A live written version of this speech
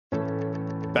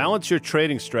Balance your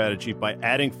trading strategy by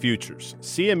adding futures.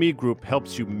 CME Group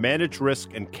helps you manage risk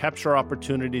and capture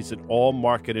opportunities in all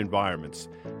market environments.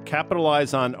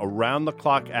 Capitalize on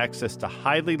around-the-clock access to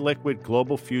highly liquid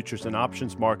global futures and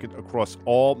options market across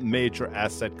all major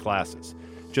asset classes.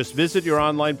 Just visit your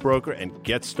online broker and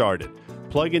get started.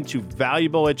 Plug into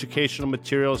valuable educational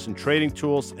materials and trading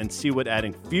tools and see what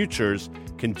adding futures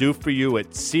can do for you at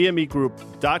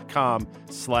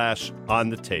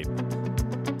cmegroup.com/on-the-tape.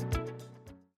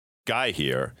 Guy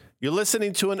here. You're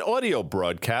listening to an audio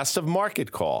broadcast of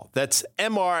Market Call. That's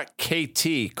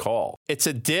MRKT Call. It's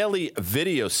a daily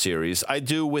video series I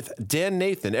do with Dan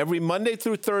Nathan every Monday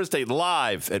through Thursday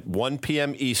live at 1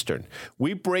 p.m. Eastern.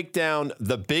 We break down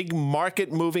the big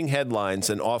market-moving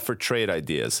headlines and offer trade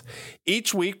ideas.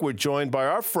 Each week, we're joined by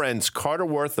our friends Carter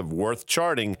Worth of Worth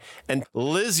Charting and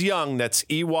Liz Young, that's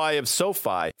EY of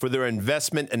SoFi, for their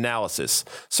investment analysis.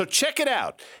 So check it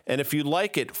out. And if you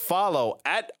like it, follow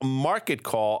at Market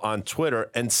Call on Twitter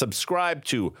and subscribe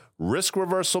to Risk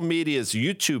Reversal Media's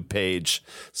YouTube page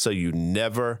so you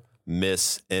never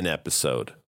miss an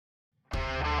episode.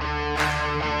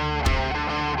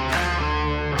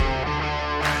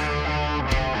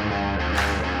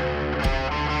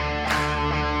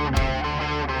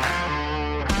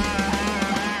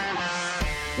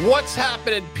 What's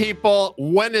happening, people?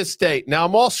 Wednesday. Now,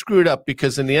 I'm all screwed up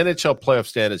because in the NHL playoff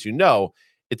stand, as you know,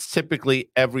 it's typically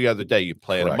every other day. You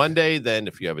play on a Monday, then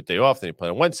if you have a day off, then you play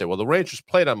on Wednesday. Well, the Rangers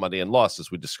played on Monday and lost, as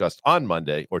we discussed, on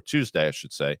Monday, or Tuesday, I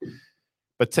should say.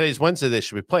 But today's Wednesday, they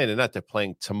should be playing, and not they're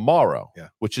playing tomorrow,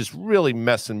 which is really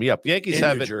messing me up. The Yankees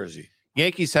have New Jersey.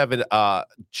 Yankees have a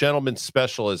gentleman's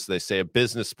special, as they say, a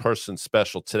business person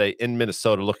special today in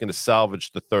Minnesota, looking to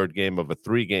salvage the third game of a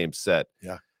 3-game set.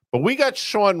 Yeah. But we got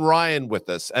Sean Ryan with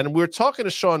us, and we were talking to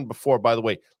Sean before, by the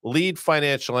way, lead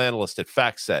financial analyst at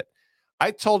FactSet. I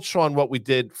told Sean what we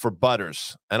did for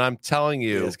Butters, and I'm telling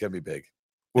you, it's going to be big.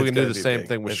 We're going to do the same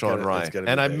thing with Sean Ryan.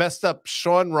 And I messed up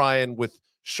Sean Ryan with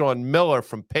Sean Miller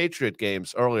from Patriot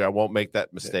Games earlier. I won't make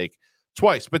that mistake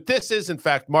twice. But this is, in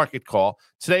fact, Market Call.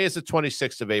 Today is the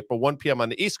 26th of April, 1 p.m. on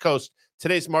the East Coast.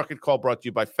 Today's Market Call brought to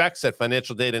you by FactSet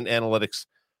Financial Data and Analytics,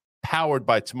 powered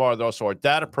by Tomorrow. They're also our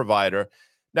data provider.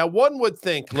 Now, one would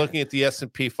think, looking at the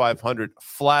S&P 500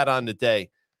 flat on the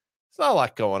day, it's not a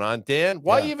lot going on, Dan.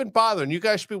 Why even bothering? You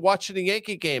guys should be watching the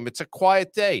Yankee game. It's a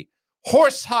quiet day.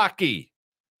 Horse hockey.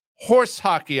 Horse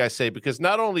hockey, I say, because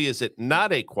not only is it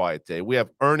not a quiet day, we have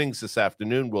earnings this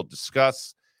afternoon we'll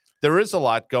discuss. There is a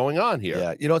lot going on here.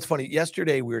 Yeah. You know, it's funny.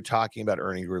 Yesterday, we were talking about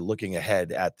earnings. We were looking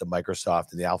ahead at the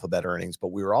Microsoft and the Alphabet earnings, but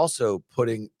we were also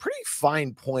putting pretty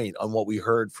fine point on what we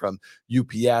heard from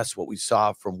UPS, what we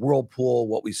saw from Whirlpool,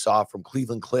 what we saw from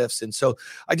Cleveland Cliffs. And so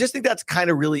I just think that's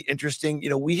kind of really interesting. You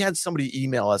know, we had somebody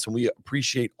email us, and we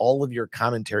appreciate all of your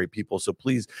commentary, people. So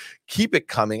please keep it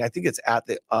coming. I think it's at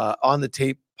the On the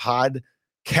Tape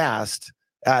podcast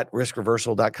at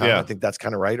riskreversal.com. I think that's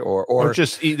kind of right. Or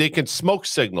just they can smoke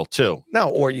signal too. No,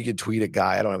 or you can tweet a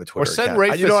guy. I don't have a Twitter or send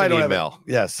account. Rafis an email.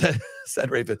 Yes,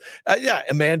 send Rafis.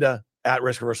 Amanda at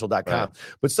riskreversal.com. Right.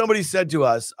 But somebody said to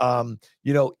us,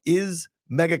 is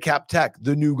mega cap tech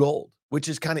the new gold? Which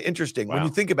is kind of interesting when you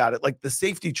think about it, like the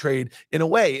safety trade in a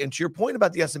way. And to your point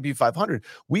about the S&P 500,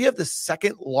 we have the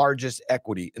second largest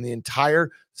equity in the entire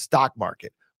stock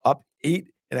market, up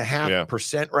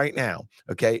 8.5% right now.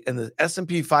 Okay. And the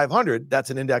S&P 500, that's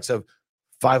an index of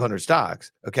 500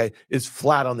 stocks, okay, is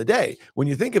flat on the day. When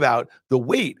you think about the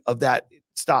weight of that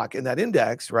stock in that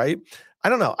index, right? I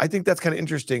don't know. I think that's kind of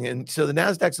interesting. And so the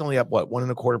NASDAQ's only up,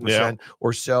 1.25%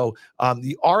 or so.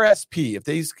 The RSP, if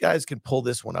these guys can pull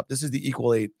this one up, this is the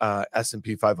Equal 8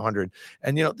 S&P 500.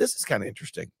 And, this is kind of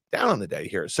interesting. Down on the day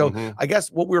here. So I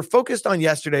guess what we were focused on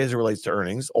yesterday as it relates to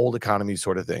earnings, old economy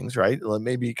sort of things, right?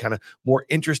 Maybe kind of more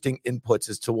interesting inputs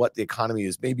as to what the economy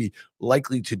is maybe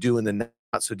likely to do in the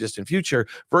not so distant future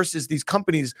versus these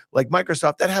companies like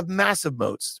Microsoft that have massive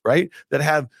moats, right? That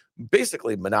have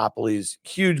basically monopolies,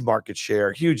 huge market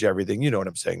share, huge everything. You know what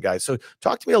I'm saying, guys? So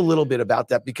talk to me a little bit about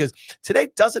that, because today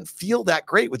doesn't feel that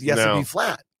great with the S&P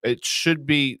flat. It should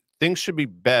be. Things should be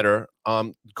better.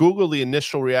 Google, the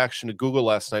initial reaction to Google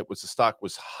last night was the stock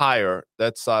was higher.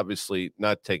 That's obviously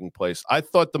not taking place. I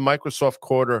thought the Microsoft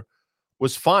quarter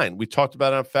was fine. We talked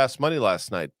about it on Fast Money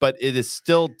last night, but it is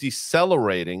still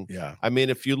decelerating. Yeah. I mean,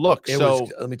 if you look,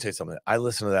 let me tell you something. I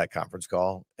listened to that conference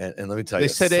call, and let me tell you.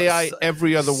 They said AI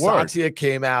every other word. Satya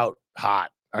came out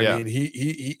hot. I mean,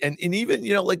 he and even,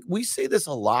 like we say this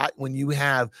a lot when you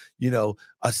have,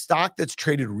 a stock that's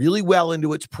traded really well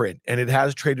into its print, and it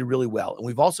has traded really well. And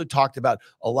we've also talked about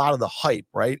a lot of the hype,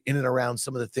 right, in and around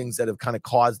some of the things that have kind of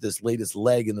caused this latest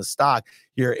leg in the stock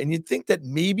here. And you'd think that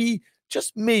maybe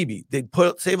just maybe they'd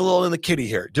save a little in the kitty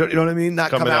here. Do you know what I mean?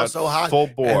 Not come out so hot. Full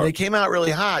bore. And they came out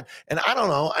really hot. And I don't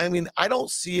know. I mean, I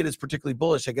don't see it as particularly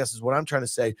bullish, I guess is what I'm trying to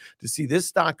say, to see this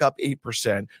stock up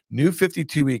 8%, new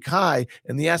 52-week high,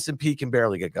 and the S&P can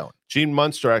barely get going. Gene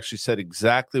Munster actually said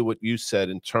exactly what you said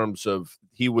in terms of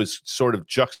he was sort of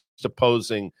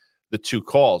juxtaposing the two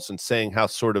calls and saying how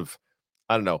sort of,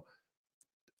 I don't know,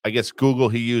 I guess Google,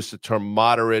 he used the term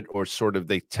moderate or sort of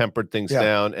they tempered things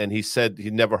down. And he said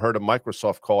he never heard a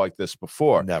Microsoft call like this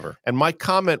before. Never. And my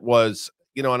comment was,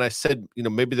 and I said,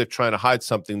 maybe they're trying to hide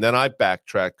something. Then I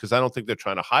backtracked because I don't think they're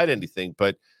trying to hide anything.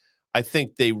 But I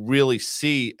think they really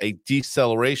see a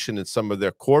deceleration in some of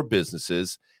their core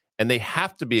businesses. And they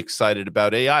have to be excited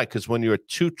about AI because when you're a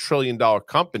 $2 trillion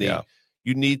company,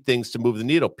 you need things to move the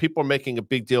needle. People are making a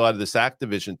big deal out of this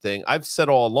Activision thing. I've said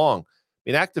all along,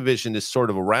 I mean, Activision is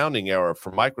sort of a rounding error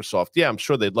for Microsoft. Yeah, I'm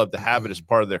sure they'd love to have it as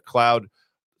part of their cloud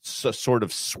sort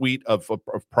of suite of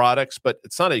products, but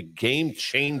it's not a game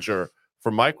changer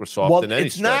for Microsoft in any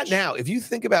it's stretch. not now. If you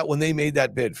think about when they made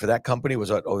that bid for that company, was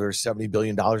over $70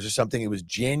 billion or something. It was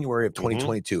January of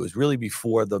 2022. It was really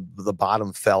before the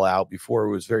bottom fell out, before it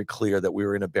was very clear that we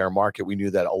were in a bear market. We knew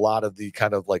that a lot of the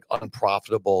kind of like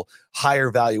unprofitable,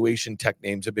 higher valuation tech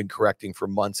names have been correcting for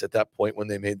months at that point when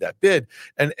they made that bid.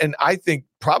 And I think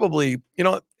probably,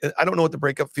 I don't know what the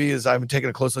breakup fee is. I haven't taken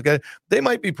a close look at it. They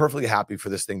might be perfectly happy for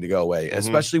this thing to go away,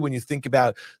 especially when you think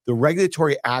about the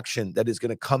regulatory action that is going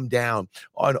to come down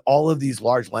on all of these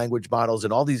large language models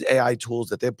and all these AI tools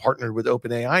that they've partnered with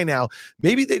OpenAI now.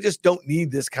 Maybe they just don't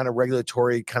need this kind of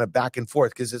regulatory kind of back and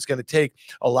forth because it's going to take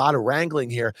a lot of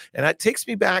wrangling here. And that takes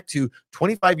me back to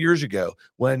 25 years ago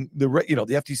when the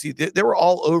FTC, they were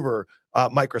all over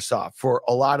Microsoft for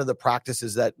a lot of the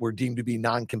practices that were deemed to be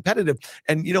non-competitive.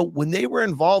 And, when they were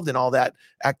involved in all that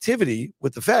activity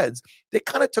with the feds, they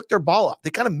kind of took their ball up. They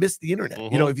kind of missed the internet,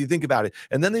 if you think about it.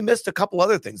 And then they missed a couple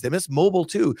other things. They missed mobile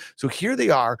too. So here they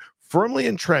are, firmly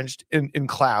entrenched in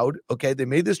cloud. Okay. They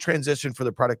made this transition for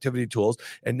the productivity tools.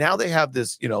 And now they have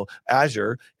this,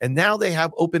 Azure, and now they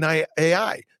have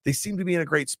OpenAI. They seem to be in a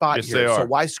great spot here. So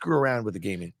why screw around with the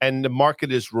gaming? And the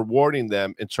market is rewarding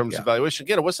them in terms of valuation.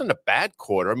 Again, it wasn't a bad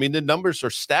quarter. I mean, the numbers are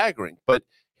staggering, but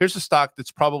here's a stock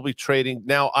that's probably trading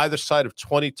now either side of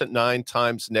 29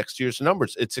 times next year's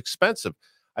numbers. It's expensive.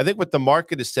 I think what the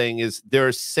market is saying is there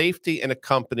is safety in a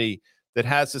company that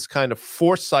has this kind of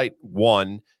foresight,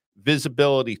 one,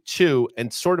 visibility, two,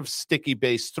 and sort of sticky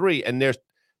base, three, and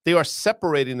they are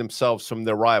separating themselves from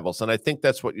their rivals. And I think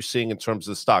that's what you're seeing in terms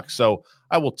of the stock. So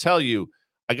I will tell you,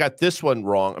 I got this one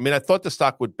wrong. I mean, I thought the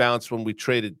stock would bounce when we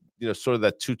traded, sort of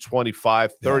that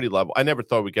 225, 30 level. I never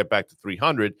thought we'd get back to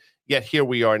 300, yet here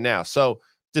we are now. So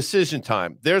decision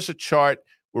time. There's a chart.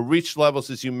 We reached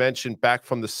levels, as you mentioned, back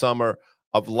from the summer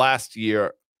of last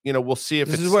year. We'll see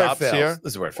if it stops here.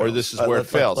 This is where it fails. Or this is where it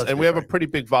fails. And we have a pretty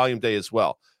big volume day as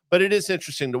well. But it is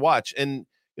interesting to watch. And,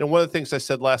 one of the things I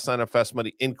said last night on Fast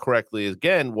Money incorrectly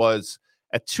again was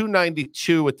at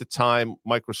 292 at the time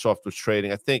Microsoft was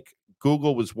trading. I think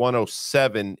Google was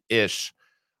 107-ish.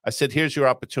 I said, here's your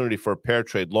opportunity for a pair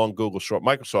trade, long Google, short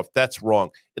Microsoft. That's wrong.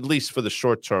 At least for the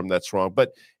short term, that's wrong.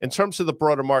 But in terms of the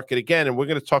broader market, again, and we're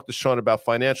going to talk to Sean about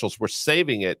financials, we're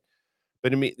saving it.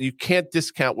 But I mean, you can't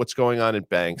discount what's going on in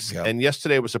banks. Yep. And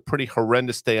yesterday was a pretty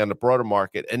horrendous day on the broader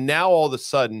market. And now all of a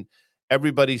sudden,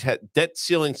 everybody's debt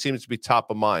ceiling seems to be top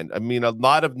of mind. I mean, a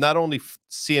lot of not only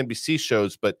CNBC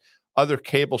shows, but other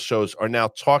cable shows are now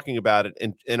talking about it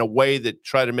in a way that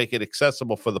try to make it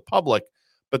accessible for the public.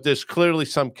 But there's clearly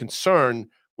some concern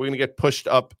we're going to get pushed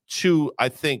up to, I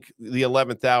think, the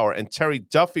 11th hour. And Terry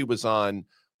Duffy was on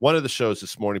one of the shows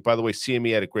this morning. By the way,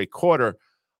 CME had a great quarter,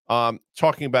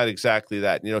 talking about exactly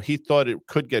that. He thought it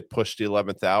could get pushed to the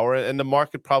 11th hour, and the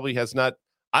market probably has not.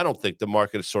 I don't think the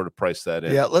market has sort of priced that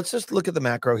in. Yeah, let's just look at the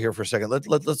macro here for a second.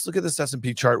 Let's look at this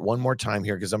S&P chart one more time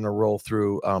here because I'm going to roll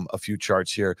through a few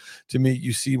charts here. To me,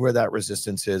 you see where that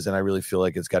resistance is, and I really feel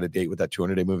like it's got a date with that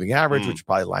 200-day moving average, which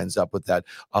probably lines up with that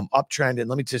uptrend. And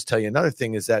let me just tell you another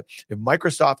thing is that if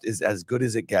Microsoft is as good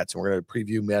as it gets, and we're going to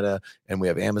preview Meta, and we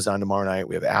have Amazon tomorrow night,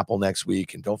 we have Apple next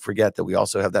week, and don't forget that we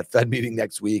also have that Fed meeting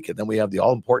next week, and then we have the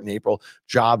all-important April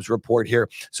jobs report here.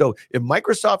 So if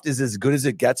Microsoft is as good as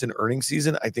it gets in earnings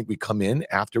season, I think we come in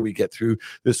after we get through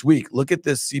this week. Look at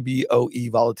this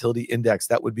CBOE volatility index.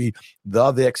 That would be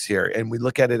the VIX here. And we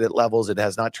look at it at levels it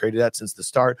has not traded at since the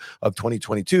start of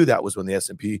 2022. That was when the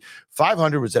S&P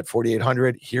 500 was at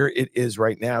 4,800. Here it is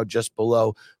right now, just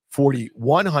below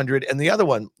 4,100. And the other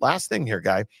one, last thing here,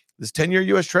 guy, this 10-year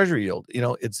U.S. Treasury yield,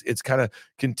 it's kind of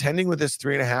contending with this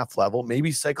 3.5 level.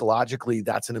 Maybe psychologically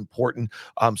that's an important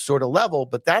sort of level,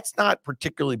 but that's not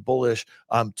particularly bullish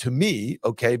to me,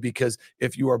 okay? Because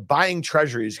if you are buying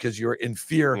treasuries because you're in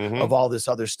fear of all this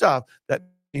other stuff, that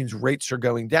means rates are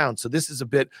going down. So this is a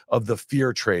bit of the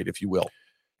fear trade, if you will.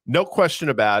 No question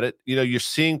about it.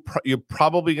 You're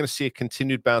probably going to see a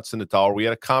continued bounce in the dollar. We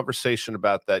had a conversation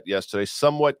about that yesterday.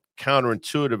 Somewhat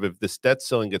counterintuitive if this debt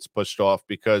ceiling gets pushed off,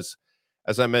 because,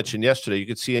 as I mentioned yesterday,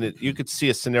 you could see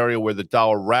a scenario where the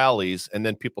dollar rallies, and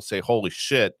then people say, "Holy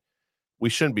shit, we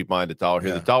shouldn't be buying the dollar here.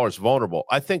 Yeah. The dollar's vulnerable."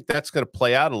 I think that's going to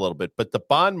play out a little bit. But the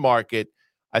bond market,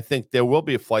 I think there will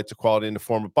be a flight to quality in the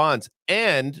form of bonds,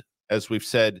 and as we've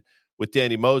said, with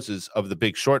Danny Moses of The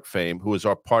Big Short fame, who is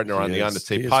our partner on the On the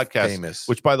Tape podcast,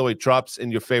 which, by the way, drops in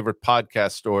your favorite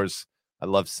podcast stores. I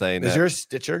love saying that. Is there a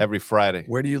Stitcher? Every Friday.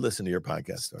 Where do you listen to your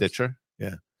podcast stores? Stitcher?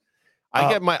 Yeah.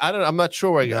 I'm not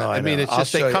sure where I got. I mean, it's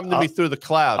just they come to me through the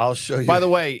cloud. I'll show you. By the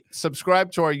way,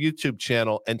 subscribe to our YouTube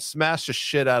channel and smash the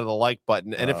shit out of the like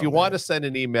button. And if you want to send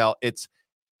an email, it's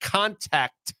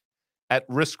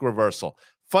contact@Risk Reversal.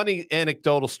 Funny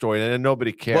anecdotal story, and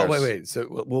nobody cares. Well, wait.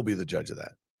 So we'll be the judge of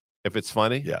that. If it's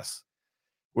funny? Yes.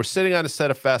 We're sitting on a set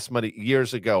of Fast Money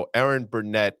years ago. Erin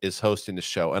Burnett is hosting the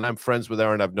show, and I'm friends with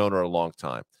Erin. I've known her a long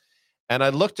time. And I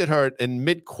looked at her in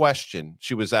mid-question.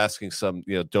 She was asking some,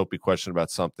 dopey question about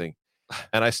something.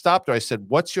 And I stopped her. I said,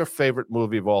 "What's your favorite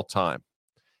movie of all time?"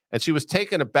 And she was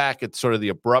taken aback at sort of the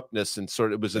abruptness and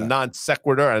it was a non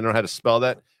sequitur. I don't know how to spell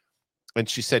that. And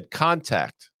she said,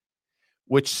 "Contact,"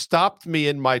 which stopped me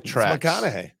in my tracks. It's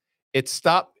McConaughey. It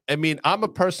stopped. I mean, I'm a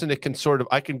person that can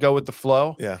I can go with the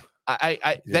flow. Yeah.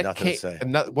 That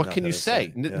can't. What can you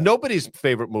say? Yeah. Nobody's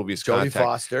favorite movie is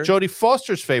Contact. Jodie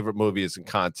Foster's favorite movie is in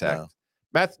Contact.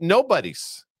 No.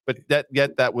 Nobody's. But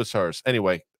that was hers.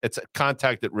 Anyway, it's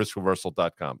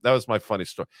contact@riskreversal.com. That was my funny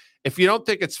story. If you don't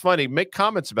think it's funny, make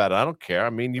comments about it. I don't care. I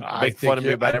mean, you make fun of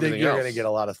me about everything else. I think you're going to get a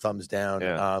lot of thumbs down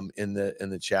in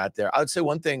the chat there. I would say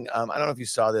one thing. I don't know if you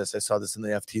saw this. I saw this in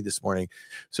the FT this morning.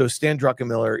 So Stan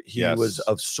Druckenmiller, he was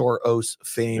of Soros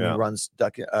fame. He runs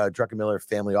Druckenmiller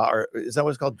Family. Or is that what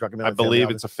it's called? Druckenmiller. I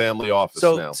believe it's a family office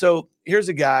now. So here's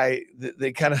a guy.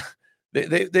 They kind of.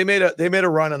 They made a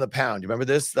run on the pound. You remember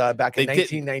this back in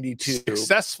 1992?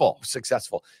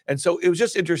 Successful. And so it was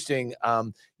just interesting.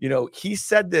 He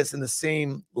said this in the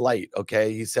same light.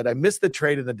 Okay. He said, "I missed the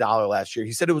trade in the dollar last year."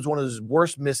 He said it was one of his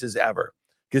worst misses ever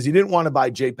because he didn't want to buy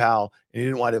Jay Powell and he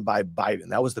didn't want to buy Biden.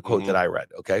 That was the quote that I read.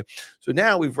 Okay. So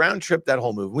now we've round tripped that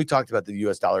whole move. We talked about the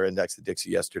US dollar index, the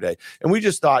Dixie, yesterday. And we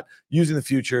just thought using the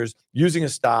futures, using a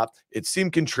stop, it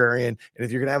seemed contrarian. And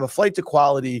if you're going to have a flight to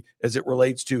quality as it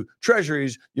relates to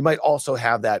treasuries, you might also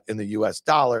have that in the US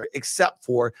dollar, except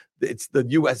for it's the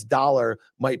US dollar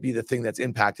might be the thing that's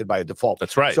impacted by a default.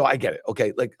 That's right. So I get it.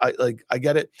 Okay. I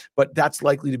get it, but that's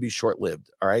likely to be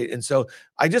short-lived. All right. And so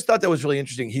I just thought that was really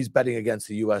interesting. He's betting against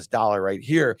the US dollar right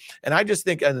here. And I just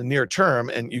think in the near term,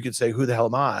 and you could say, who the hell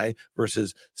am I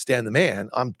versus Stan the Man?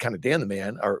 I'm kind of Dan the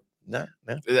Man, or no,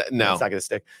 it's not going to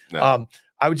stick. No.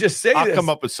 I would just say I'll come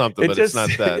up with something, but it's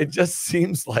not that. It just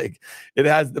seems like it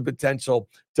has the potential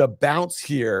to bounce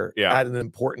here at an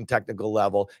important technical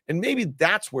level. And maybe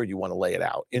that's where you want to lay it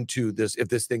out into this, if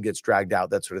this thing gets dragged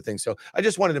out, that sort of thing. So I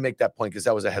just wanted to make that point because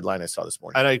that was a headline I saw this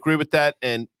morning. And I agree with that.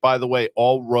 And by the way,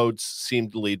 all roads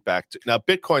seem to lead back to now.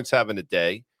 Bitcoin's having a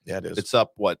day. Yeah, it is. It's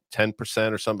up,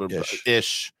 10% or something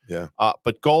ish. Yeah.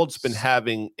 But gold's been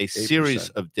having a 8%. Series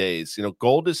of days.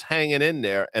 Gold is hanging in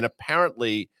there. And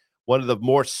apparently one of the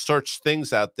more searched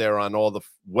things out there on all the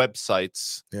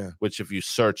websites, which if you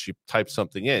search, you type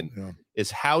something in, is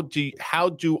how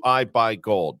do I buy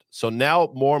gold? So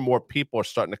now more and more people are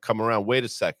starting to come around. Wait a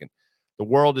second. The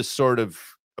world is sort of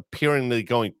appearingly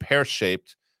going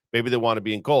pear-shaped. Maybe they want to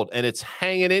be in gold. And it's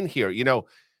hanging in here.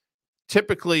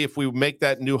 Typically, if we make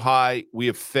that new high, we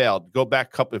have failed. Go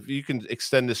back if you can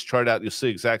extend this chart out, you'll see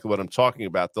exactly what I'm talking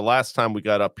about. The last time we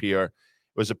got up here, it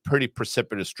was a pretty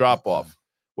precipitous drop-off.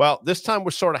 Well, this time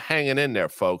we're sort of hanging in there,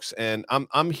 folks. And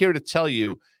I'm here to tell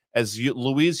you, as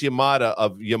Louise Yamada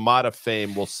of Yamada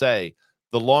fame will say,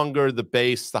 the longer the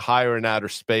base, the higher in outer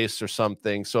space or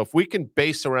something. So if we can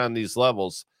base around these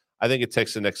levels, I think it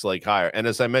takes the next leg higher. And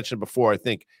as I mentioned before, I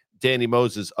think Danny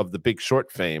Moses of The Big Short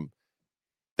fame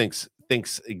thinks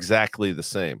exactly the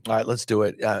same. All right, let's do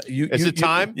it. Is it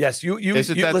time? Yes.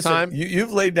 Time?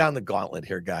 You've laid down the gauntlet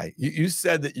here, guy. You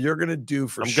said that you're going to do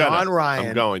for Sean Ryan.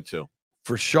 I'm going to.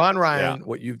 For Sean Ryan,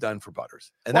 what you've done for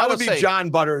Butters. And that would be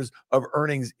John Butters of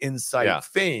Earnings Insight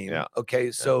fame. Yeah.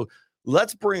 Okay, so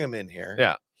let's bring him in here.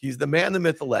 Yeah. He's the man, the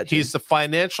myth, the legend. He's the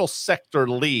financial sector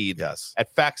lead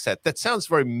at FactSet. That sounds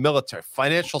very military.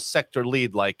 Financial sector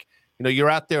lead, like, you're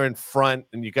out there in front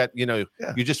and you got, you're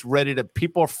just ready to,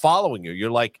 people are following you.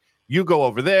 You're like, you go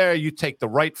over there, you take the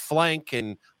right flank,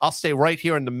 and I'll stay right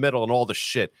here in the middle and all the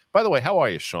shit. By the way, how are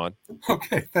you, Sean?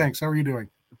 Okay, thanks. How are you doing?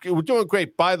 We're doing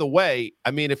great. By the way,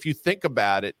 I mean, if you think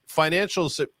about it,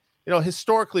 financials,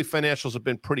 historically, financials have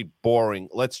been pretty boring.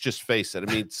 Let's just face it.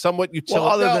 I mean, somewhat utility.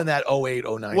 Well, other than that 08,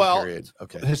 09 period.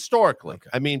 Okay. Historically. Okay.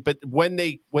 I mean, but when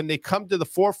they come to the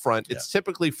forefront, it's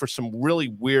typically for some really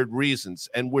weird reasons.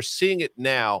 And we're seeing it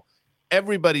now.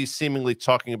 Everybody's seemingly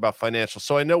talking about financials.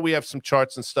 So I know we have some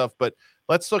charts and stuff, but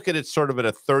let's look at it sort of at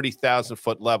a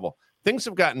 30,000-foot level. Things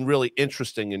have gotten really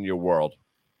interesting in your world.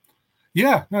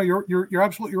 Yeah, no, you're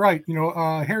absolutely right.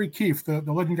 Harry Keefe, the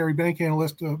legendary bank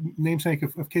analyst, namesake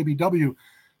of KBW,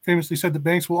 famously said that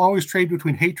banks will always trade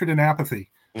between hatred and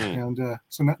apathy. And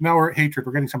so now we're at hatred.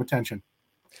 We're getting some attention.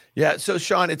 Yeah. So,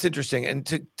 Sean, it's interesting. And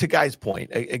to Guy's point,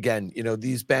 again,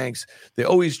 these banks, they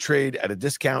always trade at a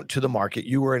discount to the market.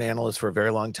 You were an analyst for a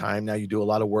very long time. Now you do a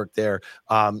lot of work there,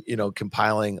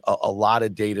 compiling a lot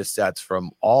of data sets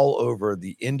from all over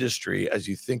the industry as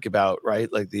you think about,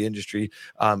 right, like the industry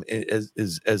as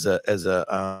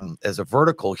a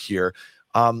vertical here.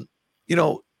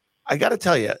 I got to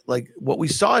tell you, like what we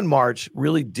saw in March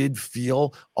really did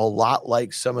feel a lot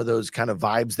like some of those kind of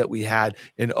vibes that we had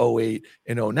in 08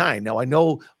 and 09. Now, I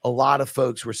know a lot of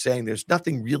folks were saying there's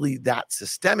nothing really that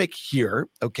systemic here.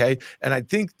 Okay. And I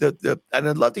think and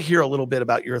I'd love to hear a little bit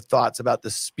about your thoughts about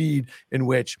the speed in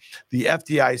which the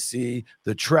FDIC,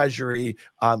 the Treasury,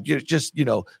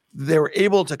 they were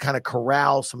able to kind of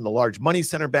corral some of the large money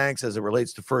center banks as it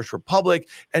relates to First Republic,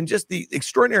 and just the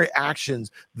extraordinary actions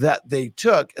that they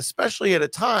took, especially at a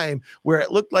time where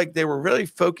it looked like they were really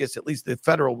focused, at least the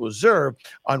Federal Reserve,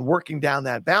 on working down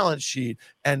that balance sheet.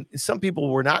 And some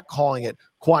people were not calling it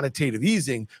quantitative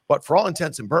easing, but for all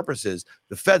intents and purposes,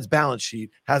 the Fed's balance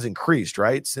sheet has increased,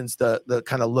 right? Since the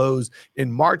kind of lows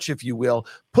in March, if you will.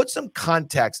 Put some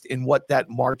context in what that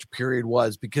March period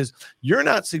was, because you're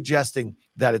not suggesting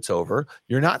that it's over.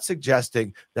 You're not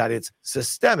suggesting that it's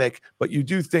systemic, but you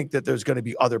do think that there's going to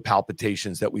be other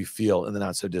palpitations that we feel in the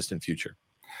not so distant future.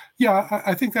 Yeah,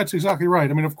 I think that's exactly right.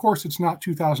 I mean, of course, it's not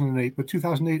 2008, but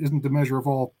 2008 isn't the measure of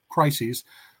all crises.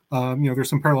 There's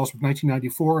some parallels with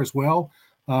 1994 as well.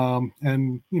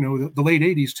 And the late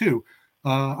 80s too.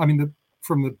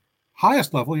 From the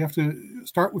highest level, you have to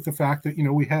start with the fact that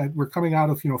we're coming out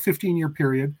of 15-year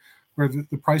period where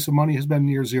the price of money has been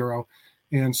near zero,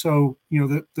 and so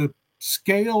the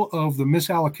scale of the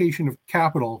misallocation of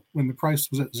capital when the price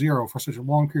was at zero for such a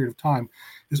long period of time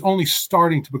is only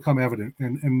starting to become evident.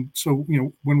 And so,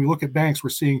 when we look at banks, we're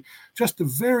seeing just the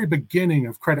very beginning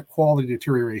of credit quality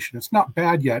deterioration. It's not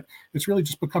bad yet. It's really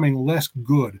just becoming less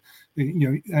good.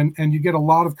 And you get a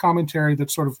lot of commentary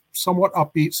that's sort of somewhat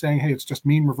upbeat saying, hey, it's just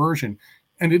mean reversion.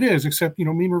 And it is, except,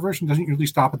 mean reversion doesn't usually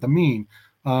stop at the mean.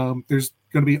 There's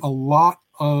going to be a lot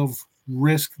of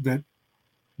risk that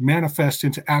manifest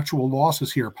into actual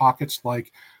losses here. Pockets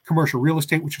like commercial real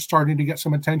estate, which is starting to get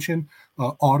some attention,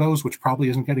 autos, which probably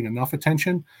isn't getting enough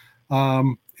attention.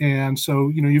 And so,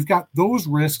 you've got those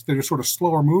risks that are sort of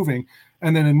slower moving.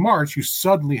 And then in March, you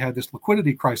suddenly had this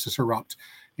liquidity crisis erupt.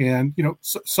 And,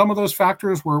 some of those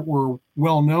factors were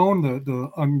well known, the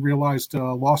unrealized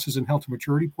losses in held to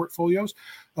maturity portfolios.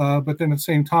 But then at the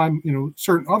same time,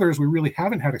 certain others we really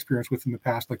haven't had experience with in the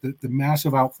past, like the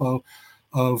massive outflow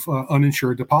of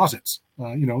uninsured deposits.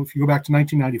 If you go back to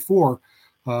 1994,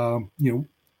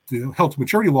 the held to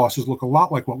maturity losses look a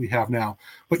lot like what we have now,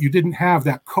 but you didn't have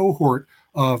that cohort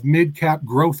of mid-cap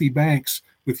growthy banks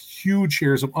with huge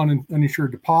shares of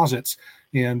uninsured deposits,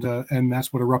 and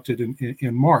that's what erupted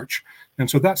in March. And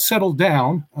so that settled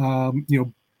down.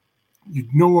 You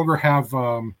no longer have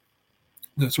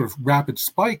the sort of rapid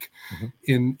spike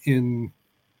in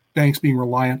banks being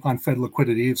reliant on Fed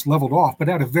liquidity. It's leveled off, but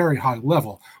at a very high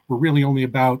level. We're really only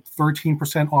about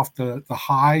 13% off the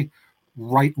high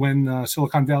right when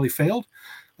Silicon Valley failed.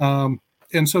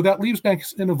 And so that leaves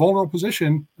banks in a vulnerable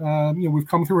position. We've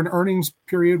come through an earnings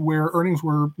period where earnings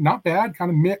were not bad,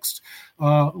 kind of mixed,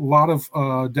 a lot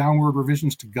of downward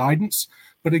revisions to guidance.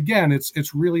 But again,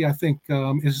 it's really, I think,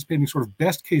 anticipating sort of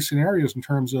best case scenarios in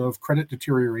terms of credit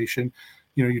deterioration.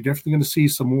 You're definitely going to see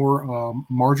some more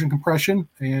margin compression,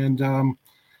 and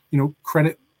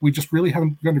credit. We just really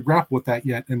haven't going to grapple with that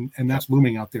yet, and that's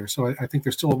looming out there. So I think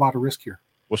there's still a lot of risk here.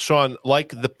 Well, Sean, like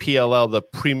the PLL, the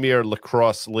Premier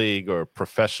Lacrosse League or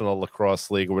Professional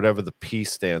Lacrosse League, or whatever the P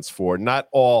stands for, not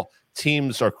all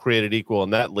teams are created equal in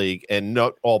that league, and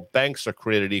not all banks are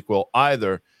created equal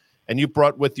either. And you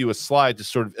brought with you a slide to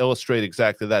sort of illustrate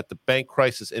exactly that. The bank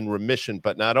crisis in remission,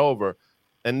 but not over.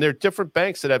 And there are different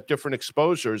banks that have different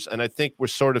exposures. And I think we're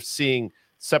sort of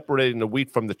separating the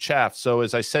wheat from the chaff. So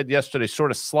as I said yesterday,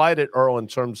 sort of slide it, Earl, in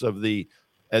terms of the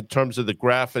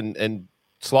graph and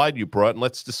slide you brought, and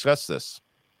let's discuss this.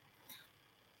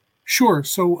 Sure.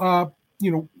 So,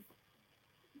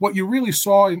 what you really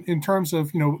saw in terms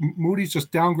of, Moody's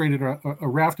just downgraded a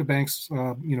raft of banks,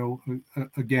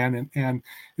 again. And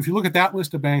if you look at that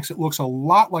list of banks, it looks a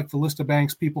lot like the list of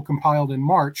banks people compiled in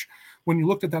March when you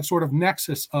looked at that sort of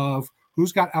nexus of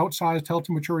who's got outsized held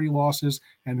to maturity losses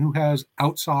and who has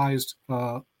outsized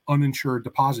uninsured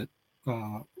deposit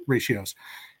ratios.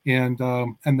 And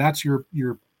that's your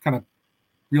kind of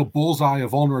real bullseye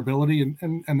of vulnerability.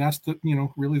 And that's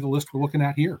really the list we're looking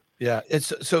at here. Yeah.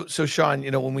 It's so Sean,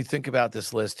 when we think about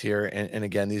this list here, and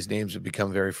again, these names have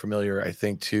become very familiar, I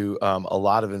think, to a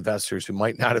lot of investors who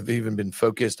might not have even been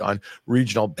focused on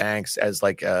regional banks as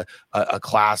like a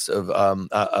class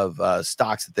of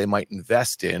stocks that they might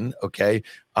invest in. Okay.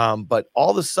 But all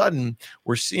of a sudden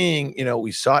we're seeing,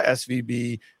 we saw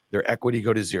SVB, their equity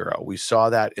go to zero. We saw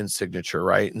that in Signature,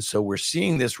 right? And so we're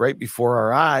seeing this right before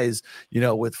our eyes,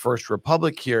 with First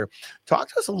Republic here. Talk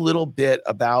to us a little bit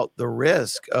about the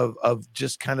risk of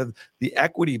just kind of the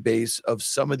equity base of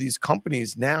some of these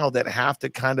companies now that have to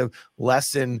kind of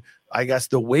lessen, I guess,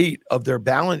 the weight of their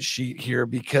balance sheet here,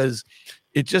 because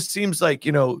it just seems like,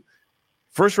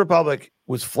 First Republic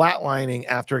was flatlining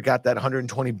after it got that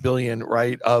 120 billion,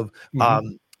 right, of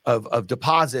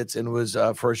deposits, and was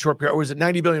for a short period. Or was it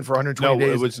 90 billion for 120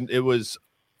 days? It was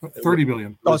 30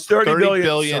 billion. Oh, 30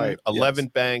 billion. Sorry. 11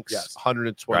 banks,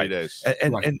 120 days.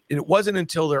 And it wasn't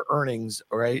until their earnings,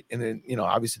 right? And then,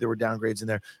 obviously there were downgrades in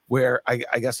there where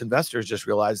I guess investors just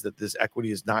realized that this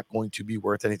equity is not going to be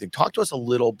worth anything. Talk to us a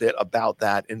little bit about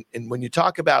that. And when you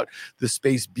talk about the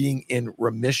space being in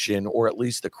remission, or at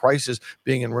least the crisis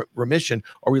being in remission,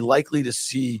 are we likely to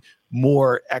see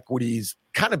more equities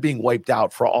kind of being wiped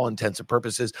out for all intents and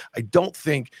purposes? I don't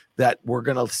think that we're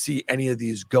going to see any of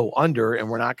these go under, and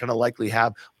we're not going to likely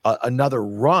have another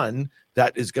run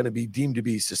that is going to be deemed to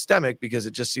be systemic, because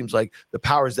it just seems like the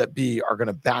powers that be are going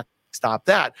to backstop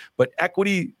that. But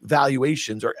equity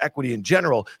valuations, or equity in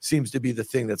general, seems to be the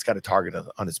thing that's got a target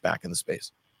on its back in the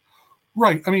space.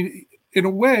 Right. I mean, in a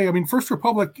way, First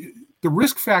Republic, the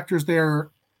risk factors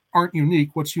there aren't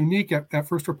unique. What's unique at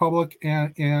First Republic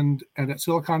and at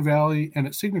Silicon Valley and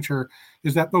at Signature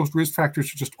is that those risk factors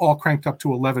are just all cranked up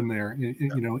to 11 there,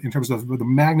 in terms of the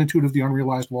magnitude of the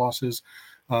unrealized losses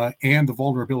and the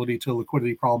vulnerability to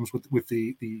liquidity problems with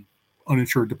the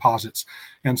uninsured deposits.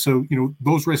 And so,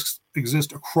 those risks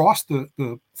exist across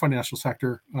the financial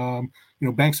sector.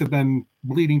 Banks have been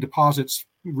bleeding deposits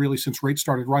really since rates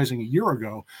started rising a year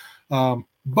ago.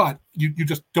 But you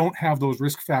just don't have those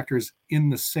risk factors in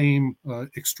the same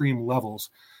extreme levels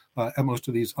at most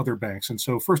of these other banks. And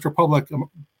so First Republic,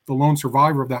 the lone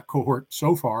survivor of that cohort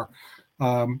so far,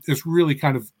 is really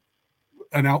kind of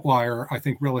an outlier, I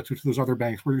think, relative to those other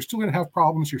banks, where you're still going to have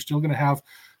problems. You're still going to have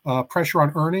pressure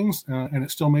on earnings, and it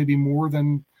still may be more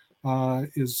than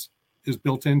is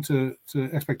built into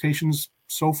expectations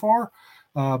so far.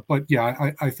 But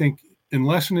yeah, I think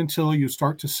unless and until you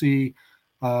start to see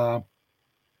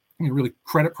really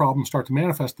credit problems start to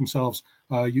manifest themselves,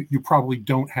 you probably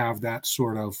don't have that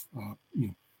sort of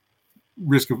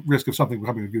risk of something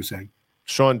becoming a goose egg.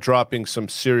 Sean dropping some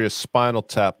serious Spinal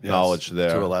Tap knowledge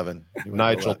there. 211.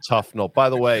 Nigel Tufnell.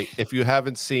 By the way, if you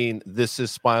haven't seen This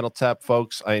Is Spinal Tap,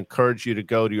 folks, I encourage you to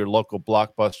go to your local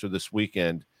Blockbuster this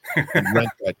weekend and rent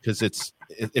that, because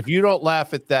if you don't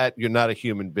laugh at that, you're not a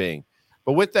human being.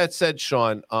 But with that said,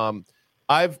 Sean,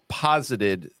 I've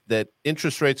posited that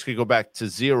interest rates could go back to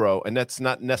zero, and that's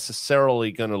not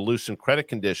necessarily going to loosen credit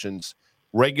conditions.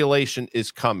 Regulation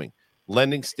is coming.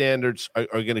 Lending standards are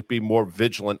going to be more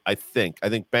vigilant, I think. I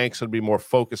think banks are going to be more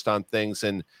focused on things,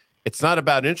 and it's not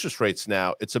about interest rates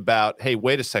now. It's about, hey,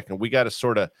 wait a second, we got to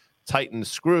sort of tighten the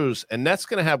screws, and that's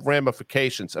going to have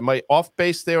ramifications. Am I off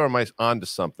base there, or am I onto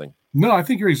something? No, I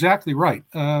think you're exactly right.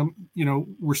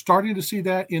 We're starting to see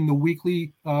that in the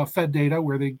weekly Fed data,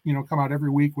 where they, come out every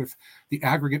week with the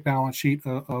aggregate balance sheet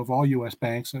of all U.S.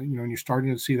 banks. And you're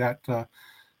starting to see that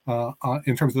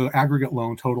in terms of the aggregate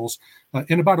loan totals.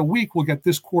 In about a week, we'll get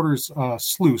this quarter's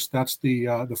SLOOS. That's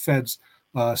the Fed's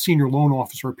senior loan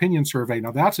officer opinion survey.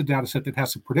 Now, that's a data set that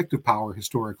has some predictive power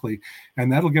historically, and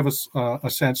that'll give us a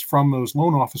sense from those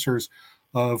loan officers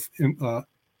of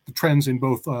the trends in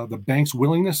both the bank's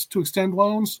willingness to extend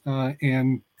loans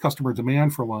and customer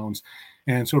demand for loans.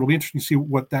 And so it'll be interesting to see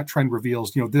what that trend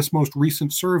reveals. This most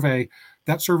recent survey,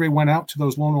 that survey went out to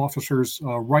those loan officers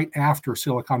right after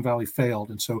Silicon Valley failed.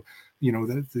 And so,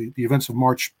 the events of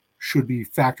March should be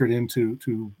factored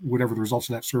into whatever the results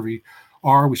of that survey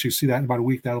are. We should see that in about a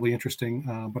week. That'll be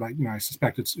interesting. But I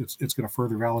suspect it's going to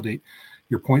further validate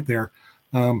your point there.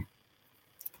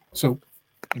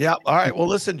 Yeah. All right. Well,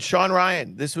 listen, Sean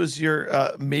Ryan, this was your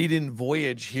maiden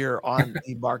voyage here on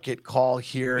the market call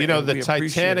here. The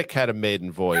Titanic had a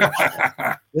maiden voyage.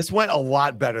 This went a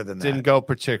lot better than that. Didn't go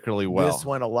particularly well. This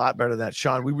went a lot better than that.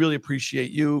 Sean, we really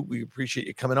appreciate you. We appreciate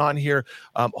you coming on here.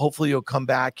 Hopefully you'll come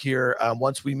back here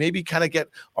once we maybe kind of get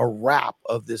a wrap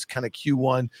of this kind of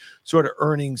Q1 sort of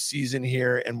earnings season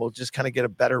here, and we'll just kind of get a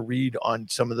better read on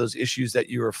some of those issues that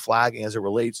you were flagging as it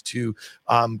relates to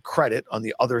credit on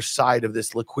the other side of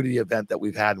this liquidity event that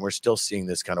we've had, and we're still seeing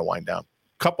this kind of wind down.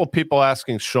 Couple people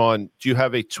asking, Sean, do you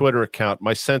have a Twitter account?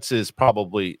 My sense is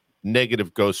probably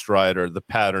negative Ghost Rider. The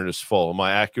pattern is full. Am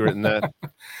I accurate in that?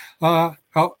 I'll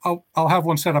have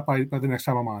one set up by the next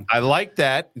time I'm on. I like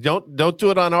that. Don't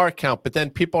do it on our account. But then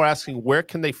people are asking, where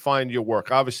can they find your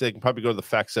work? Obviously, they can probably go to the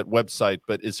FactSet website,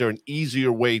 but is there an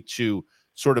easier way to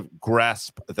sort of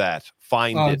grasp that,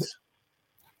 find it?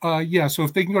 Yeah, so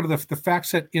if they can go to the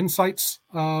FactSet Insights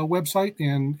website,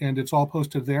 and it's all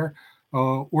posted there,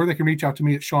 or they can reach out to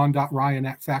me at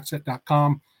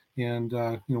sean.ryan@factset.com, and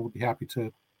we'll be happy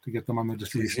to get them on the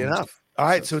distribution. Easy enough. All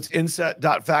right, so it's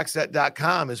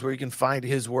inset.factset.com is where you can find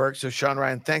his work. So Sean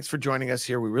Ryan, thanks for joining us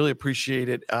here. We really appreciate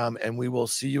it, and we will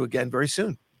see you again very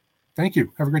soon. Thank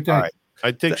you. Have a great day. All right. I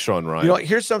dig Sean Ryan.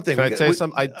 Here's something. Can I say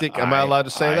something? Am I allowed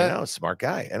to say that? I know, smart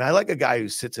guy. And I like a guy who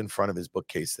sits in front of his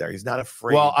bookcase there. He's not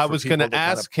afraid. Well, I was going to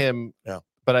ask him,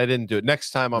 but I didn't do it. Next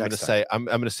time I'm going to say, I'm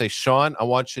going to say, Sean, I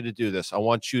want you to do this. I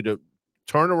want you to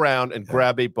turn around and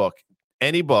grab a book,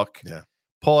 any book,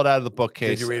 pull it out of the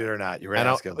bookcase. Did you read it or not? You're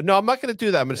asking. No, I'm not going to do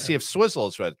that. I'm going to see if Swizzle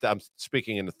has read it. I'm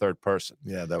speaking in the third person.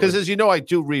 Yeah. Because as you know, I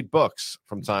do read books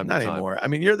from time to time. Not anymore. I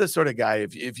mean, you're the sort of guy,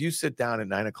 if you sit down at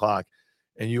 9 o'clock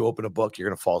and you open a book, you're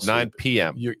going to fall asleep. 9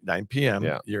 p.m. 9 p.m.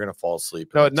 Yeah. You're going to fall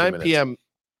asleep. No, at 9 p.m.,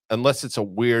 unless it's a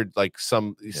weird, like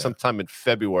sometime in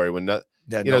February when there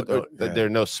are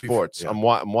no sports. I'm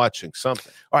watching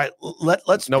something. All right.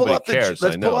 Let's Nobody pull up cares.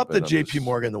 Let's pull up the JP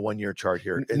Morgan, the 1 year chart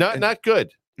here. Not good.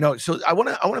 No, so I want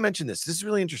to mention this. This is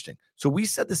really interesting. So we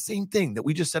said the same thing that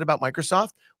we just said about Microsoft.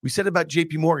 We said about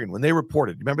JP Morgan when they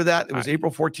reported. Remember that? It was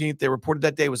April 14th. They reported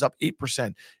that day was up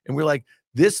 8%. And we're like,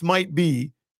 this might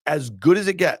be as good as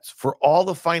it gets for all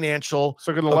the financial.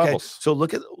 So look at the levels. So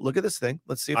look at this thing.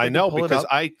 Let's see if I know, because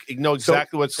I know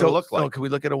exactly what it's going to look like. Can we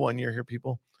look at a 1 year here,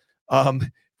 people?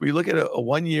 We look at a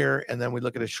 1 year, and then we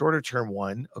look at a shorter term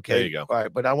one. Okay. There you go. All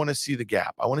right. But I want to see the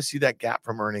gap. I want to see that gap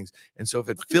from earnings. And so if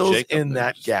it fills in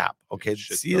that gap, okay,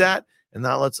 see that? And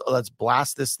now let's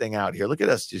blast this thing out here. Look at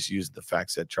us just use the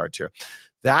FactSet charts here.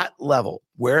 That level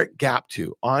where it gapped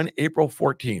to on April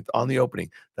 14th on the opening,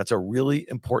 that's a really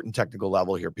important technical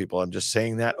level here, people. I'm just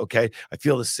saying that. Okay. I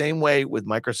feel the same way with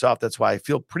Microsoft. That's why I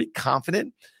feel pretty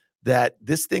confident that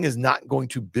this thing is not going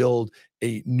to build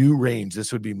a new range.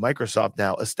 This would be Microsoft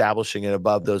now establishing it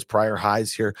above those prior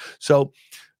highs here. So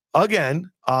again,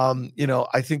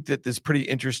 I think that this is pretty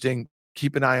interesting.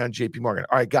 Keep an eye on JP Morgan.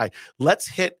 All right, Guy, let's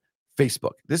hit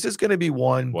Facebook. This is going to be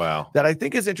one that I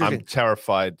think is interesting. I'm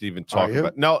terrified to even talk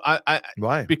about. No,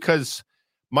 why? Because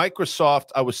Microsoft,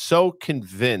 I was so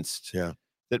convinced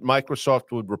that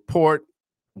Microsoft would report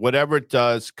whatever it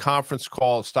does, conference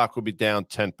call, stock would be down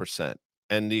 10%.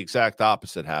 And the exact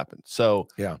opposite happened. So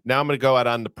now I'm going to go out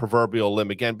on the proverbial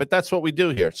limb again, but that's what we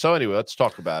do here. So anyway, let's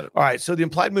talk about it. All right. So the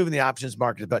implied move in the options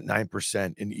market is about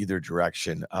 9% in either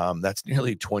direction. That's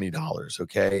nearly $20.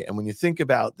 Okay. And when you think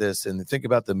about this and think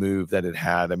about the move that it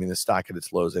had, I mean, the stock at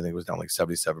its lows, I think it was down like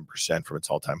 77% from its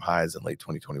all-time highs in late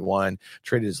 2021,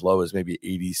 traded as low as maybe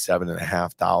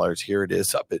 $87.50. Here it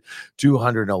is up at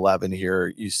 211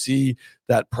 here. You see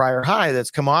that prior high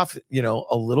that's come off,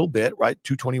 a little bit, right?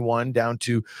 221 down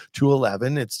to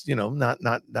 211. It's, not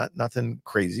nothing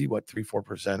crazy,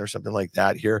 3-4% or something like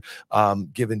that here.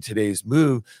 Given today's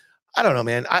move, I don't know,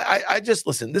 man. I just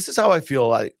listen. This is how I feel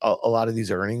like a lot of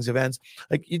these earnings events.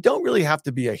 Like, you don't really have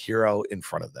to be a hero in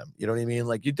front of them. You know what I mean?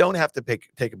 Like, you don't have to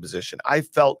take a position. I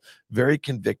felt very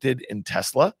convicted in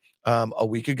Tesla. a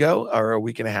week ago or a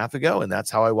week and a half ago, and that's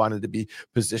how I wanted to be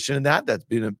positioned in that. That's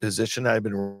been a position that I've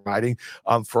been riding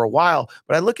for a while.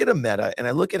 But I look at a Meta and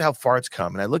I look at how far it's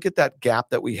come, and I look at that gap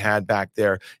that we had back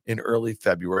there in early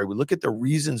February. We look at the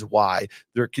reasons why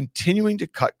they're continuing to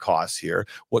cut costs here.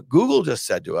 What Google just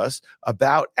said to us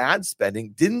about ad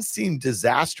spending didn't seem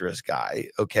disastrous, guy.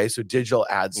 Okay, so digital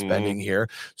ad spending here.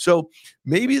 So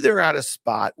maybe they're at a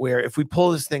spot where if we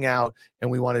pull this thing out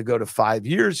and we want to go to 5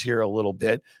 years here a little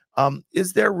bit,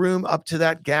 is there room up to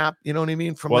that gap? You know what I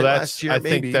mean? From last year, I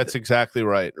think that's exactly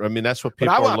right. I mean, that's what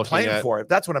people are looking at. For it.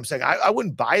 That's what I'm saying. I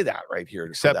wouldn't buy that right here.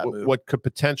 Except what could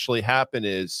potentially happen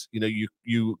is,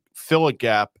 you fill a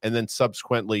gap and then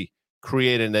subsequently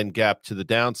create an end gap to the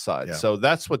downside. Yeah. So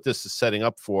that's what this is setting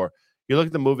up for. You look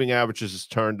at the moving averages is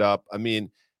turned up. I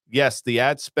mean, yes, the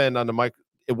ad spend on the mic,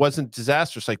 it wasn't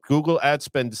disastrous. Like Google ad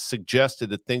spend suggested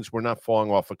that things were not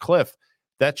falling off a cliff.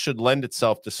 That should lend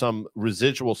itself to some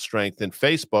residual strength in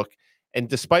Facebook. And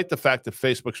despite the fact that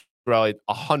Facebook's rallied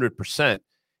 100%,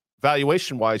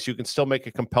 valuation-wise, you can still make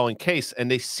a compelling case. And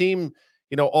they seem,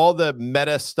 all the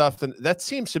Meta stuff, and that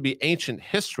seems to be ancient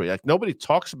history. Like nobody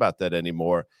talks about that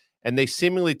anymore. And they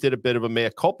seemingly did a bit of a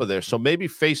mea culpa there. So maybe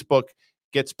Facebook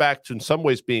gets back to, in some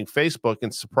ways, being Facebook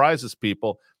and surprises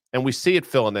people. And we see it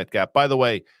fill in that gap. By the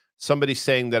way, somebody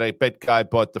saying that I bet Guy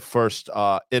bought the first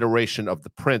iteration of The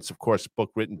Prince, of course, a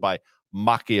book written by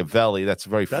Machiavelli. That's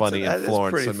very funny in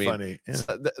Florence. I mean, funny.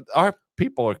 Yeah. Our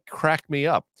people are crack me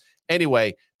up.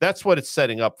 Anyway, that's what it's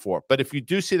setting up for. But if you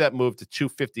do see that move to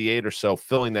 258 or so,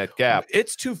 filling that gap.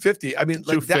 It's 250. I mean,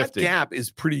 like that gap is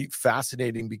pretty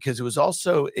fascinating because it was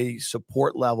also a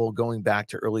support level going back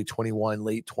to early 21,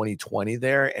 late 2020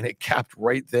 there, and it capped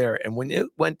right there. And when it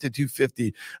went to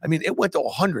 250, I mean, it went to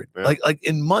 100, like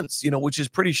in months, which is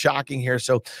pretty shocking here.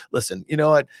 So listen, you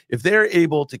know what? If they're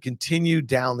able to continue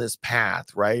down this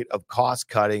path, right, of cost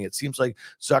cutting, it seems like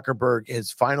Zuckerberg has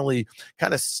finally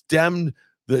kind of stemmed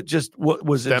what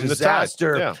was a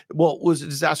disaster. Yeah. Well, it was a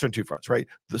disaster on two fronts, right?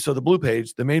 So the blue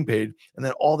page, the main page, and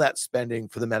then all that spending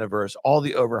for the metaverse, all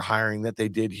the overhiring that they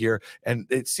did here. And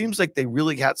it seems like they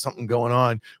really had something going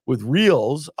on with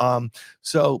Reels.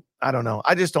 So I don't know.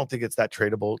 I just don't think it's that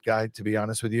tradable, Guy, to be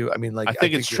honest with you. I mean, I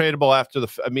think it's tradable after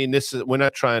we're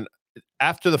not trying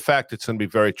after the fact. It's going to be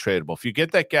very tradable. If you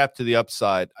get that gap to the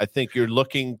upside, I think you're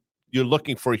looking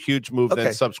for a huge move,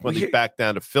 then subsequently back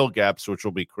down to fill gaps, which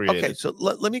will be created. Okay, so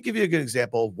let me give you a good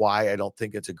example of why I don't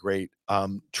think it's a great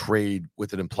trade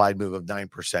with an implied move of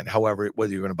 9%. However,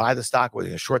 whether you're going to buy the stock, whether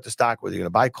you're going to short the stock, whether you're going to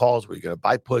buy calls, whether you're going to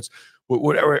buy puts,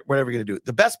 whatever you're going to do.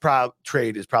 The best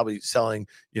trade is probably selling,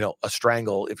 a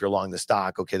strangle if you're long the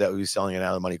stock. Okay, that would be selling an out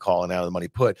of the money call and out of the money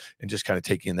put and just kind of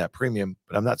taking in that premium.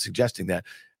 But I'm not suggesting that.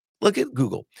 Look at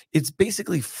Google. It's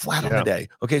basically flat on the day.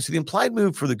 Okay. So the implied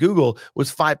move for the Google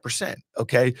was 5%.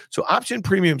 Okay. So option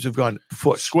premiums have gone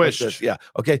squished. Like yeah.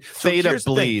 Okay. Fade up,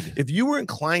 bleed. If you were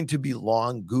inclined to be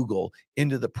long Google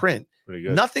into the print,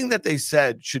 nothing that they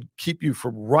said should keep you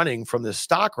from running from this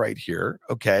stock right here.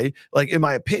 Okay. Like in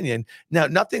my opinion, now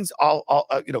nothing's all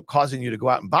causing you to go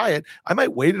out and buy it. I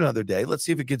might wait another day. Let's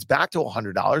see if it gets back to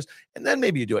 $100 and then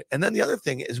maybe you do it. And then the other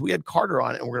thing is we had Carter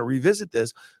on and we're going to revisit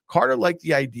this. Carter liked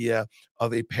the idea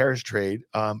of a pairs trade,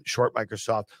 short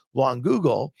Microsoft, long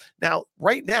Google. Now,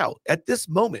 right now, at this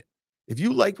moment, if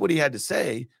you liked what he had to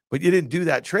say, but you didn't do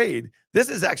that trade, this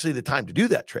is actually the time to do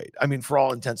that trade. I mean, for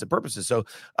all intents and purposes. So,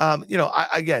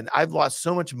 I've lost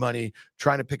so much money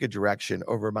trying to pick a direction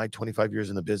over my 25 years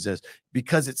in the business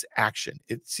because it's action.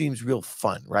 It seems real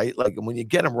fun, right? Like when you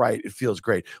get them right, it feels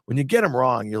great. When you get them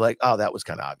wrong, you're like, oh, that was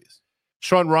kind of obvious.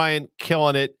 Sean Ryan,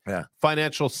 killing it. Yeah.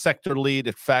 Financial sector lead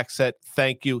at FactSet.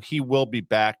 Thank you. He will be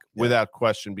back without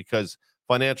question because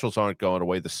financials aren't going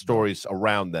away. The stories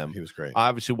around them. He was great. I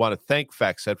obviously want to thank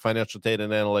FactSet, financial data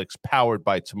and analytics powered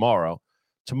by Tomorrow.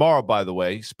 Tomorrow, by the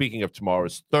way, speaking of tomorrow,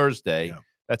 is Thursday. Yeah.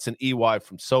 That's an EY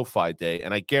from SoFi Day.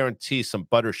 And I guarantee some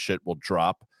butter shit will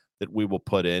drop that we will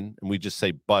put in. And we just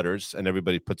say butters, and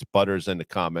everybody puts butters in the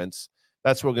comments.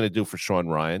 That's what we're going to do for Sean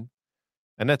Ryan.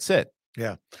 And that's it.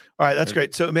 Yeah. All right. That's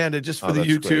great. So, Amanda, just for the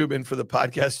YouTube and for the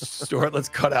podcast store, let's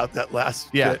cut out that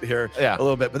last bit here a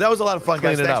little bit. But that was a lot of fun,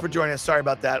 guys. Thanks for joining us. Sorry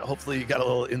about that. Hopefully, you got a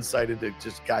little insight into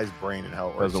just Guy's brain and how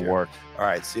it works. Doesn't work. All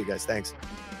right. See you guys. Thanks.